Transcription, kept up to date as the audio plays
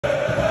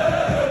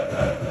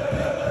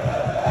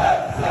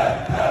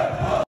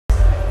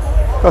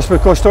Kacper,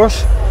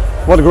 Kostorz,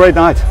 what a great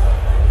night.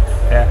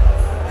 Yeah,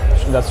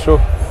 that's true.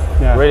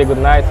 Yeah. Really good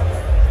night.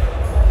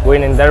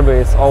 Winning derby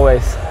is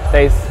always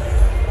tastes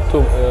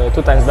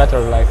two times better.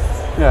 Like,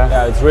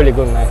 yeah, it's really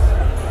good night.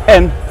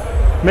 And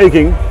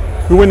making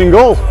the winning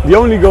goal, the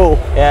only goal.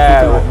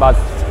 Yeah, but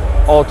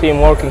all team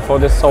working for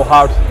this so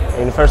hard.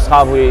 In the first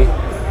half we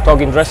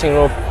talk in dressing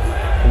room.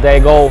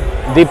 They go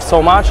deep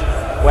so much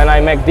when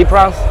I make deep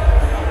runs.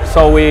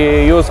 So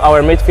we use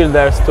our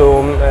midfielders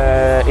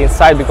to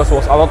inside because it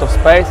was a lot of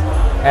space,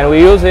 and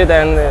we use it,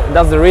 and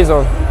that's the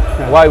reason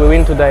why we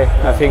win today.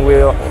 I think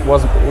we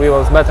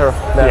was better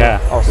than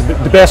us.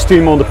 The best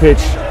team on the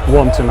pitch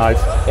won tonight.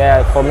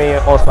 Yeah, for me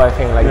also I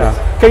think like this.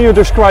 Can you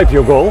describe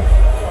your goal?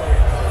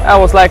 I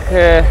was like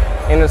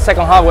in the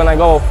second half when I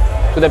go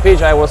to the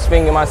pitch, I was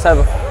thinking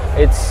myself,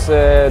 it's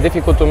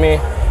difficult to me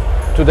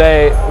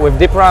today with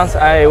deep runs.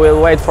 I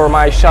will wait for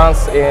my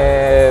chance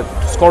to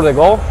score the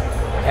goal.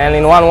 And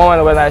in one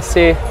moment when I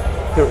see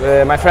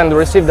my friend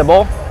receive the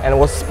ball and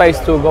was space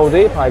to go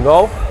deep, I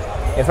go.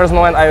 In first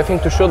moment I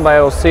think to shoot, but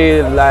I will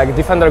see like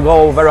defender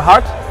go very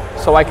hard,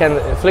 so I can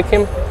flick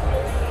him.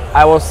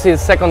 I will see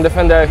second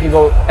defender, he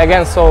go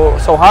again so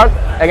hard,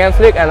 again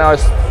flick, and I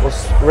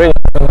was really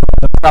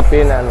up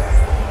in, and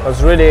it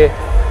was really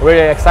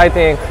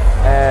exciting.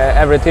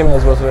 Every team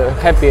was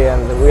happy,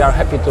 and we are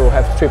happy to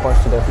have 3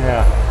 points today.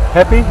 Yeah,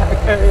 happy.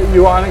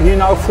 You are here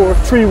now for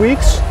 3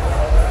 weeks.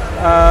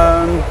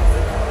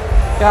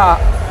 Yeah,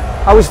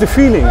 how is the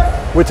feeling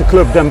with the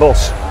club Den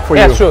Bosch for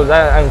you? Yeah, true.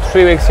 I'm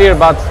 3 weeks here,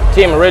 but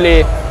team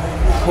really,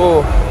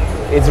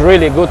 it's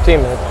really good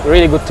team,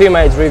 really good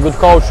teammates, really good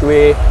coach.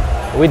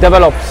 We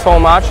developed so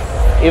much.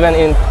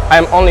 Even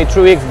I'm only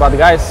 3 weeks, but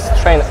guys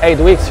train 8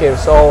 weeks here,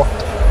 so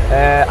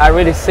I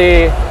really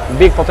see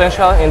big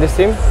potential in this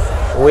team.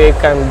 We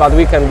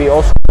can be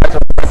also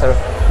better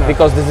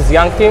because this is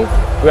young team.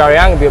 We are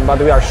young, but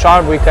we are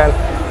sharp. We can,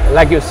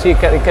 like you see,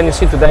 can you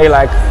see today,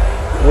 like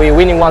we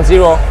winning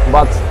 1-0,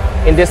 but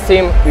in this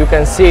team you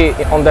can see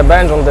on the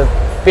bench, on the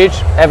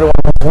pitch, everyone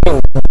was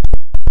winning.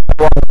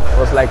 Everyone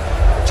was like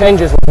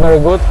changes was very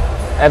good.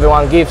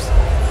 Everyone gives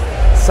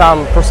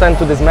some percent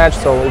to this match,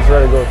 so it's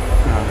very good.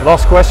 Yeah.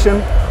 Last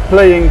question: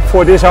 playing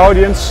for this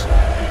audience,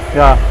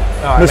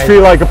 must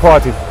feel like a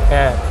party.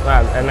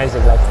 Yeah,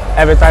 amazing. Like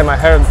every time I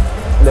heard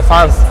the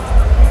fans,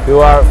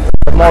 you are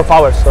more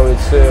power, so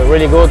it's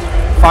really good.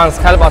 Fans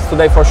help us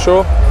today for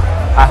sure.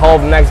 I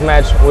hope next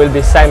match will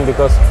be same,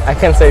 because I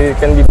can say it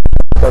can be,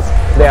 because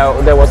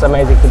they was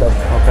amazing today.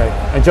 Okay,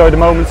 enjoy the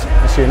moment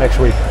and see you next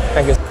week.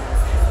 Thank you.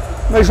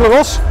 Mees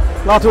Laros,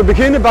 laten we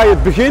beginnen bij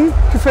het begin.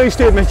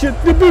 Gefeliciteerd met je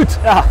debuut.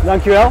 Ja,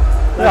 dankjewel.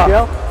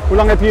 Dankjewel. Hoe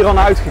lang heb je hier al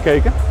naar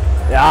uitgekeken?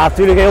 Ja,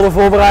 natuurlijk heel de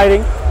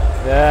voorbereiding.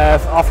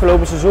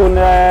 Afgelopen seizoen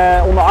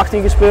onder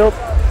 18 gespeeld.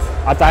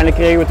 Uiteindelijk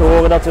kregen we te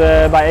horen dat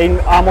we bij 1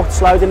 aan mochten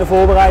sluiten in de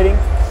voorbereiding.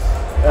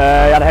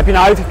 Ja, daar heb je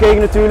naar uitgekeken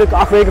natuurlijk.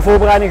 8 weken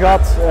voorbereiding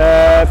gehad,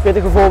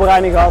 pittige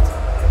voorbereiding gehad.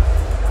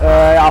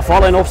 Ja,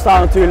 vallen en opstaan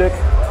natuurlijk.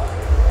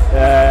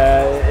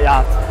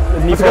 Ja,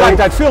 het niveau...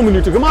 Tegelijkertijd veel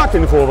minuten gemaakt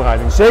in de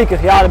voorbereiding. Zeker,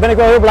 ja, daar ben ik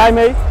wel heel blij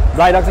mee.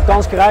 Blij dat ik de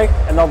kans krijg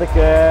en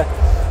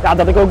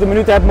dat ik ook de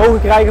minuten heb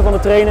mogen krijgen van de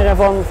trainer en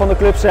van de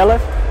club zelf.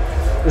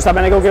 Dus daar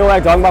ben ik ook heel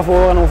erg dankbaar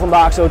voor. En om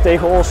vandaag zo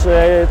tegen ons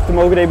te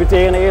mogen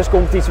debuteren in de eerste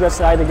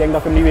competitiewedstrijd, ik denk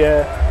dat ik hem nu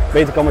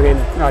beter kan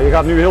beginnen. Nou, je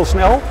gaat nu heel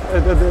snel.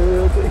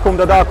 Ik kom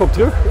daar op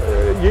terug,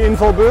 je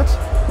invalbeurt.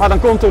 Maar dan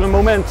komt er een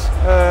moment,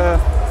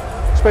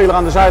 speler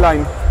aan de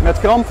zijlijn met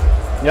kramp.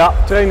 Ja.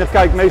 Trainer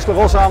kijkt Mees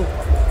Laros aan.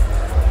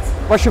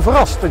 Was je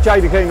verrast dat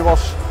jij degene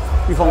was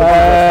die van de bank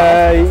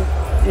werd gehaald?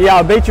 Ja,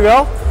 een beetje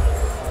wel.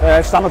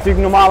 Ik sta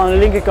natuurlijk normaal aan de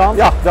linkerkant.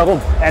 Ja, daarom.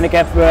 En ik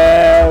heb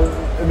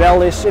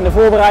wel eens in de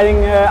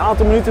voorbereiding een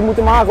aantal minuten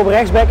moeten maken op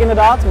rechtsback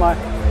inderdaad. Maar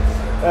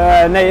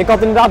nee, ik had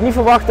inderdaad niet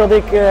verwacht dat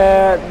ik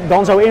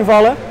dan zou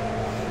invallen.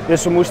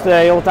 Dus we moesten de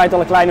hele tijd al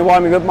een kleine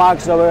warming-up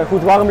maken zodat we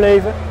goed warm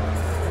bleven.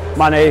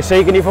 Maar nee,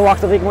 zeker niet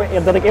verwacht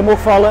dat ik in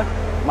mocht vallen.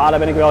 Maar daar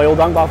ben ik wel heel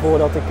dankbaar voor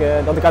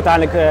dat ik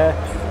uiteindelijk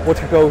word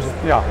gekozen.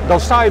 Ja, dan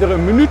sta je er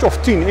een minuut of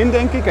 10 in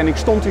denk ik. En ik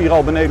stond hier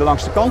al beneden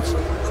langs de kant.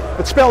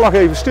 Het spel lag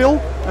even stil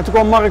en toen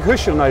kwam Mark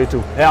Huscher naar je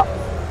toe. Ja.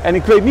 En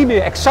ik weet niet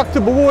meer exact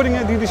de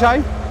bewoordingen die hij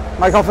zei,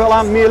 maar hij gaf wel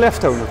aan meer lef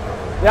tonen.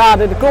 Ja,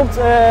 dat klopt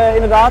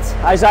inderdaad.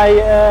 Hij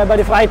zei bij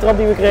de vrije trap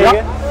die we kregen.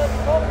 Ja.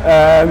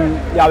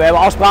 Ja, we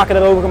hebben afspraken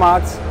daarover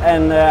gemaakt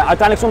en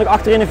uiteindelijk stond ik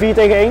achterin een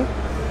 4-tegen-1.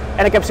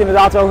 En ik heb ze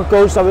inderdaad wel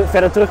gekozen dat we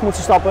verder terug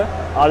moesten stappen.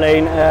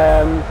 Alleen,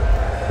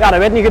 ja, dat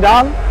werd niet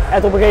gedaan.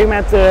 En op een gegeven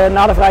moment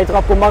na de vrije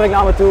trap komt Mark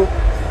naar me toe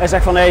en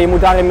zegt van je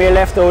moet daarin meer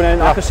lef tonen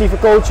en agressiever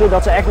coachen,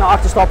 dat ze echt naar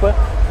achter stappen.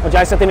 Want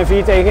jij staat in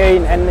een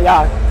 4-tegen-1 en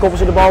ja, koppen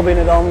ze de bal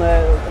binnen,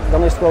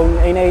 dan is het gewoon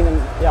 1-1.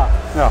 Ja.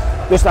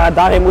 Dus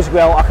daarin moest ik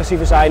wel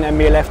agressiever zijn en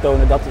meer lef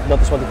tonen, dat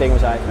is wat ik tegen me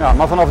zei. Ja,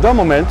 maar vanaf dat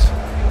moment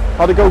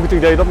had ik ook het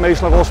idee dat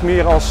Mees Laros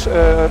meer als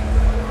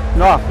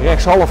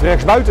rechtshalf,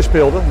 rechtsbuiten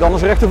speelde dan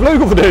als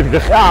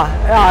rechtervleugelverdediger.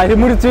 Ja, je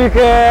moet natuurlijk,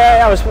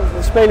 we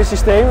spelen een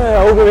systeem,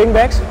 hoge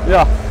wingbacks.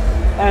 Ja.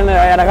 En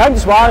ja, de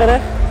ruimtes waren er,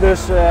 dus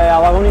ja,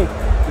 waarom niet?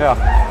 Ja.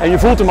 En je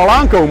voelt hem al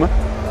aankomen.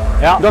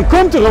 Ja. Dan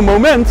komt er een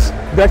moment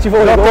Dat je voor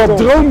de goal dat komt.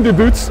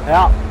 droomdebuut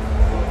Ja.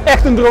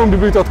 echt een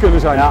droomdebuut had kunnen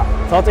zijn. Ja,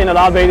 het had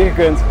inderdaad beter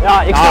gekund.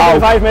 Ja, ik sta Nou. bij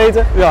de 5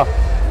 meter. Ja.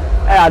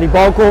 En ja, die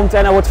bal komt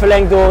en hij wordt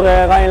verlengd door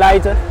Ryan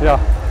Leijten. Ja.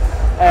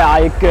 En ja,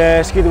 ik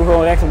schiet hem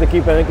gewoon recht op de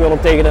keeper. Ik wil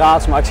hem tegen de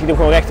raads, maar ik schiet hem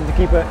gewoon recht op de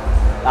keeper.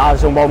 Ja,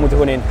 zo'n bal moet er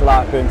gewoon in.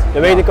 Klaar, punt.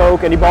 Dat weet ik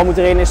ook. En die bal moet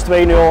erin, is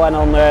 2-0. En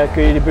dan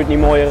kun je de buurt niet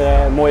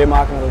mooier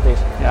maken dan het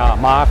is. Ja,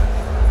 maar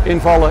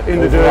invallen in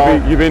de Overal.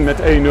 derby, je wint met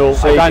 1-0.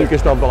 Uiteindelijk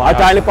is dat belangrijk.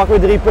 Uiteindelijk pakken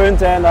we 3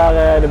 punten en daar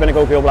ben ik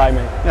ook heel blij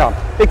mee. Ja,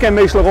 ik ken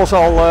Mees Laros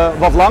al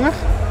wat langer.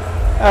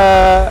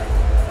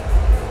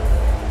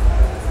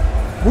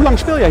 Hoe lang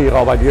speel jij hier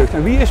al bij de jeugd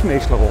en wie is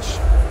Mees Laros?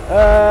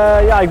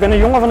 Ja, ik ben een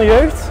jongen van de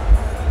jeugd.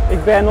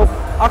 Ik ben op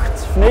 8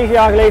 of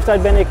 9-jarige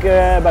leeftijd ben ik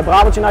bij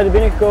Brabant United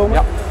binnengekomen.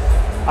 Ja.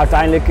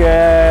 Uiteindelijk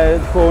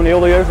gewoon heel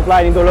de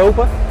jeugdopleiding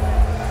doorlopen.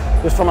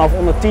 Dus vanaf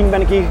onder 10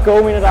 ben ik hier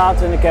gekomen inderdaad.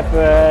 En ik heb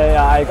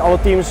ja, eigenlijk alle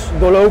teams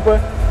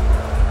doorlopen.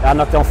 Ja, en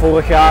dat ik dan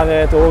vorig jaar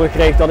te horen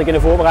kreeg dat ik in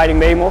de voorbereiding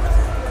mee mocht.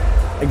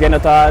 Ik denk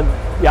dat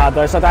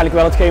dat is uiteindelijk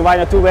wel hetgeen waar je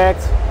naartoe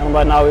werkt. En om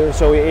daar nou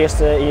zo in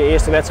je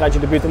eerste wedstrijd je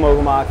debuut te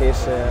mogen maken is,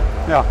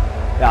 Ja.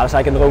 ja, dat is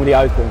eigenlijk een droom die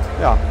uitkomt.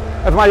 Ja.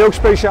 En voor mij ook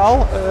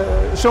speciaal,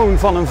 zoon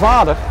van een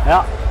vader,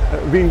 Ja.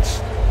 wiens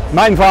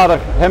mijn vader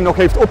hem nog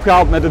heeft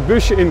opgehaald met het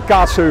busje in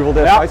Kaatsheuvel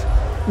destijds.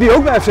 Die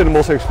ook bij FC Den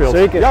Bosch heeft gespeeld.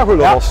 Zeker. Ja, goed,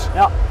 Ja, Laros.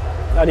 ja.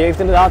 Ja, die heeft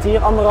inderdaad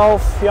hier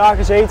 1,5 jaar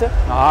gezeten.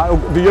 Nou,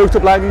 ook de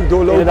jeugdopleiding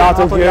doorlopen Inderdaad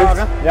een ook aantal jeugd.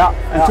 jaren. Ja,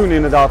 En ja. toen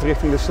inderdaad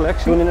richting de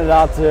selectie. Toen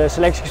inderdaad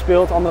selectie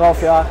gespeeld,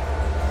 1,5 jaar.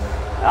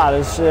 Ja,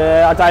 dus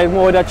uiteindelijk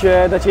mooi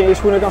dat je in je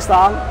schoenen kan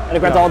staan. En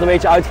ik werd Ja. altijd een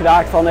beetje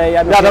uitgedaagd van jij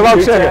hebt nog Ja, dat geen wou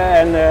ik minuten.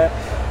 zeggen. En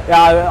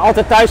ja,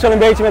 altijd thuis wel een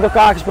beetje met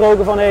elkaar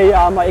gesproken van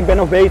ja, maar ik ben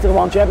nog beter,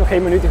 want je hebt nog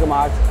geen minuten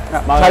gemaakt. Ja,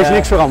 Maar, maar hij is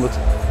niks veranderd.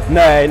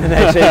 Nee,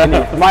 zeker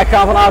niet. Maar ik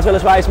ga vanavond wel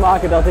eens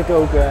wijsmaken dat ik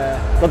ook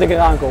dat ik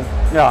eraan kom.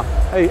 Ja.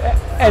 Hey,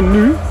 en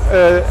nu,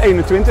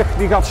 21,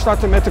 die gaat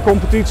starten met de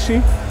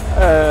competitie.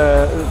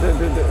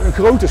 Een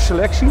grote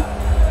selectie.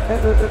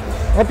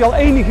 Heb je al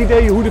enig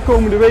idee hoe de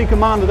komende weken,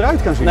 maanden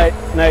eruit gaan zien?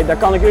 Nee, daar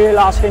kan ik u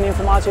helaas geen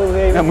informatie over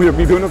geven. Dat moet je ook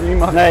niet doen, of niet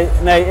mag.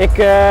 Nee,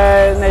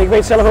 ik weet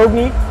het zelf ook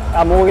niet.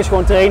 Ja, morgen is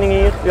gewoon training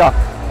hier. Ja.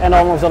 En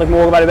dan of dat ik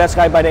morgen bij de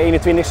wedstrijd bij de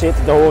 21 zit,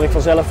 dat hoor ik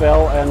vanzelf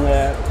wel. En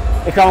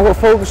ik ga me gewoon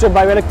focussen op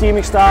bij welk team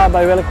ik sta,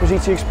 bij welke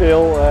positie ik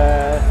speel.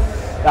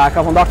 Ja, ik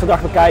ga van dag tot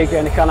dag bekijken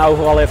en ik ga nou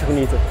vooral even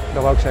genieten.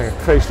 Dat wou ik zeggen.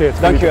 Gefeliciteerd.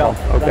 Dankjewel.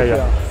 Oké, Dankjewel.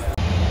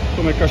 ja.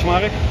 Tomasz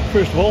Kaczmarek,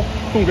 first of all,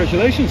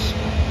 congratulations.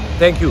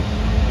 Thank you.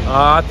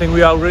 I think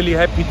we are really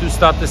happy to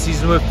start the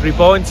season with 3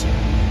 points.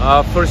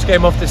 First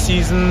game of the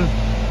season,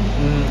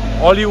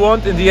 all you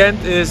want in the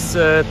end is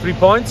 3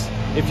 points.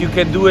 If you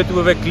can do it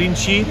with a clean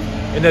sheet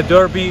in a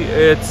derby,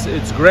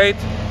 it's great.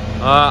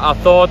 I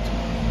thought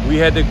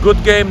we had a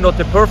good game, not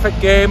a perfect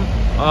game,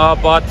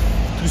 but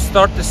to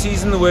start the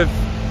season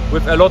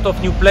with a lot of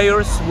new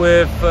players,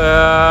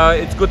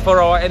 it's good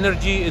for our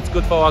energy, it's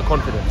good for our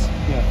confidence.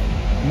 Yeah.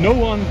 No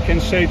one can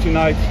say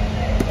tonight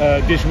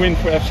this win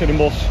for FC Den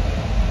Bosch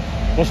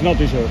was not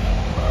deserved.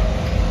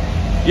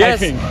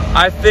 Yes,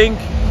 I think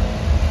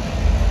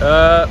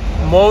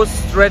most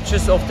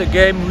stretches of the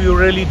game we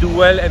really do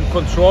well and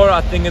control.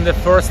 I think in the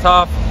first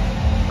half,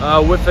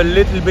 with a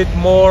little bit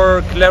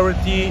more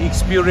clarity,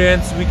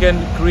 experience, we can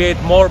create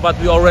more, but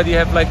we already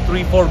have like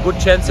 3-4 good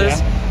chances.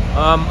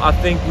 Yeah. I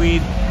think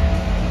we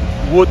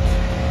would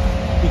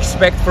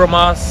expect from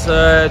us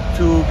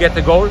to get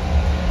a goal.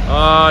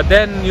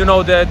 Then, you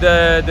know,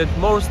 the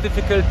most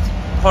difficult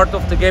part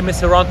of the game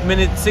is around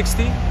minute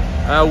 60,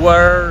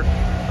 where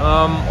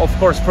of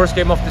course first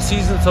game of the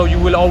season, so you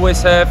will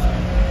always have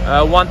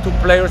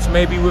 1-2 players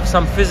maybe with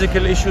some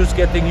physical issues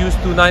getting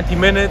used to 90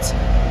 minutes.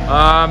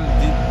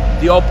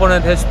 The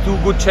opponent has 2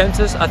 good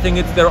chances. I think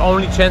it's their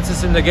only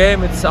chances in the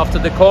game. It's after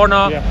the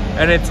corner,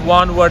 and it's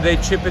one where they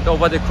chip it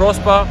over the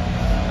crossbar,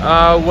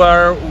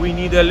 where we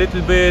need a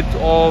little bit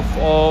of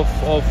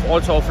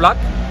luck,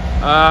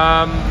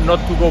 not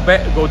to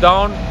go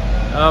down.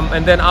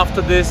 And then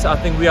after this, I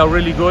think we are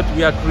really good.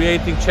 We are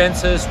creating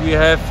chances. We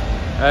have,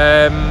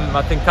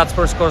 I think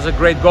Kacper scores a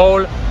great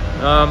goal,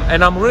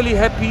 and I'm really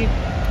happy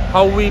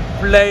how we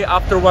play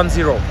after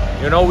 1-0.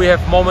 You know, we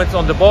have moments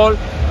on the ball,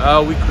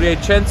 we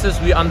create chances,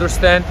 we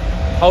understand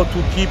how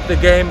to keep the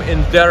game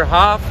in their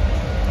half.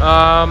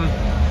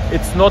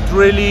 It's not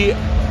really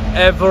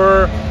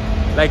ever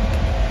like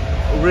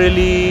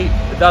really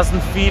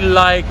doesn't feel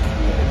like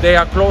they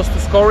are close to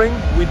scoring.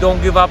 We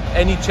don't give up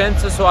any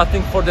chances, so I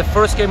think for the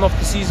first game of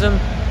the season,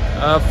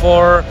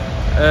 for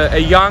a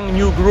young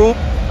new group,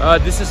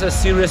 this is a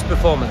serious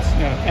performance.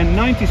 Yeah. And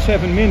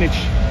 97 minutes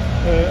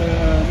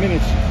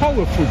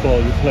power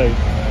football you play.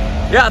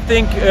 Yeah, I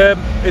think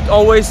it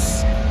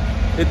always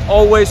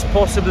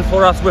possible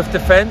for us with the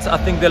fans. I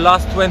think the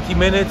last 20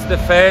 minutes, the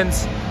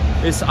fans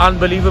is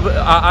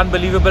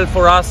unbelievable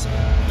for us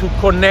to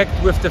connect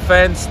with the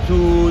fans,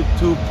 to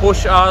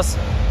push us.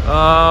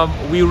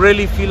 We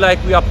really feel like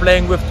we are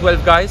playing with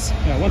 12 guys.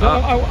 Yeah,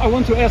 I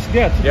want to ask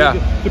that. Yeah.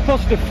 The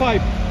positive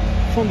vibe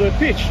from the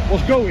pitch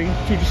was going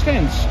to the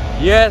stands.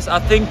 Yes, I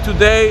think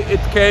today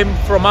it came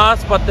from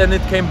us, but then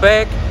it came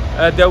back.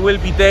 There will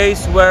be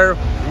days where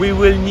we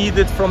will need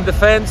it from the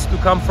fans, to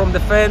come from the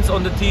fans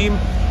on the team,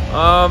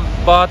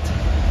 but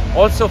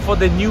also for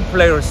the new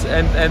players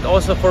and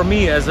also for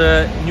me as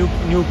a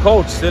new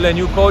coach, still a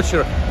new coach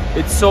here,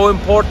 it's so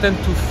important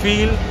to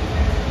feel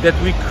that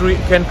we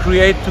can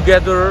create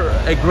together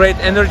a great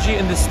energy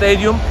in the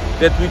stadium,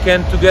 that we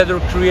can together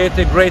create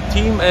a great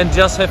team and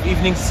just have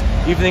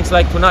evenings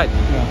like tonight.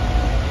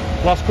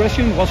 Yeah. Last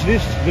question, was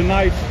this the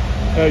night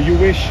you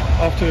wish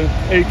after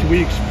 8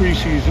 weeks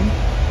pre-season?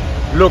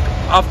 Look,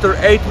 after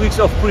 8 weeks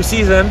of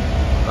pre-season,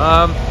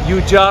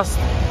 you just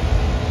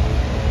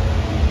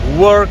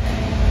work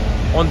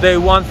on day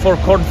one for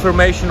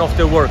confirmation of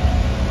the work,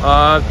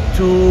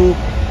 to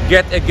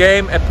get a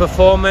game, a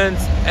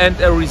performance and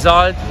a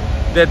result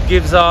that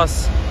gives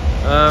us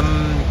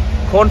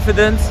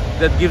confidence,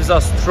 that gives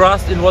us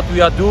trust in what we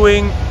are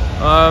doing,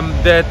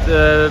 that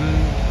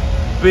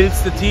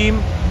builds the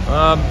team,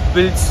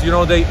 builds, you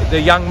know, the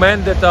young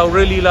men that are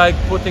really like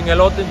putting a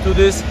lot into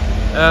this.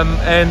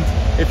 And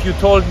if you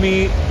told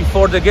me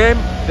before the game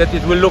that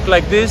it will look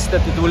like this,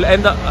 that it will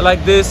end up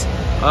like this,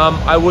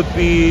 I would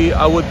be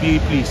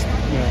pleased.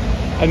 Yeah.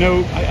 I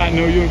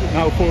know you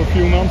now for a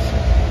few months.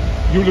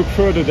 You look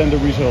further than the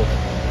result.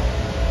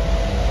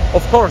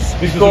 Of course,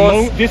 this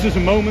is a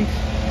moment,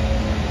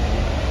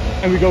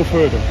 and we go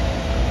further.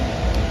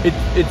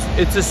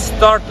 It's a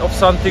start of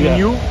something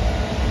new.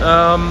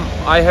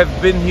 I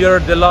have been here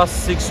the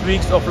last 6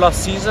 weeks of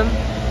last season.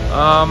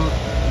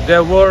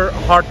 There were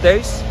hard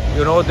days.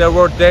 You know, there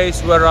were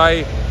days where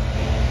I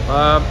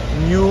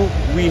knew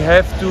we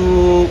have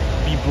to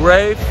be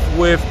brave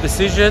with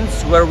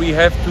decisions, where we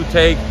have to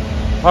take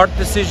hard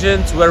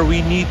decisions, where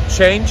we need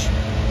change,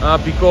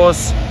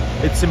 because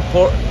it's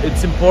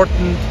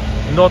important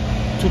not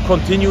to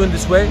continue in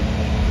this way.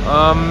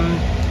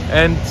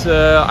 And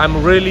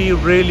I'm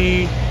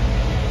really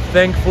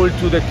thankful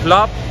to the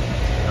club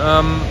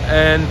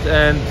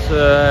and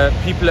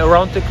people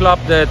around the club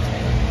that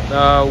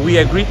we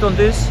agreed on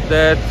this,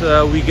 that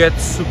we get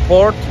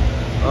support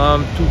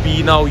to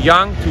be now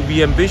young, to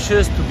be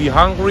ambitious, to be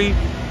hungry,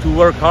 to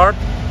work hard.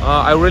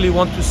 I really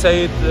want to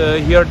say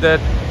it here that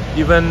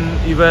even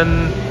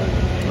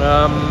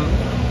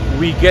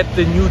we get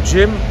the new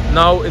gym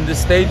now in the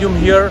stadium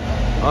here,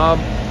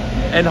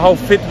 and how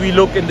fit we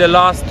look in the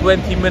last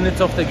 20 minutes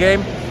of the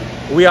game.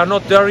 We are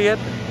not there yet.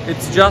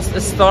 It's just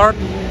a start,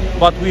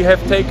 but we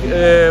have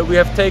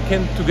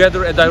taken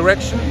together a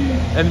direction,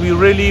 and we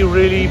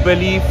really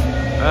believe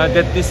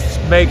that this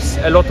makes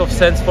a lot of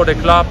sense for the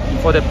club,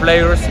 for the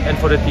players and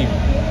for the team.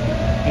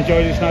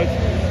 Enjoy this night.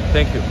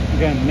 Thank you.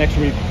 Again, next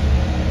week.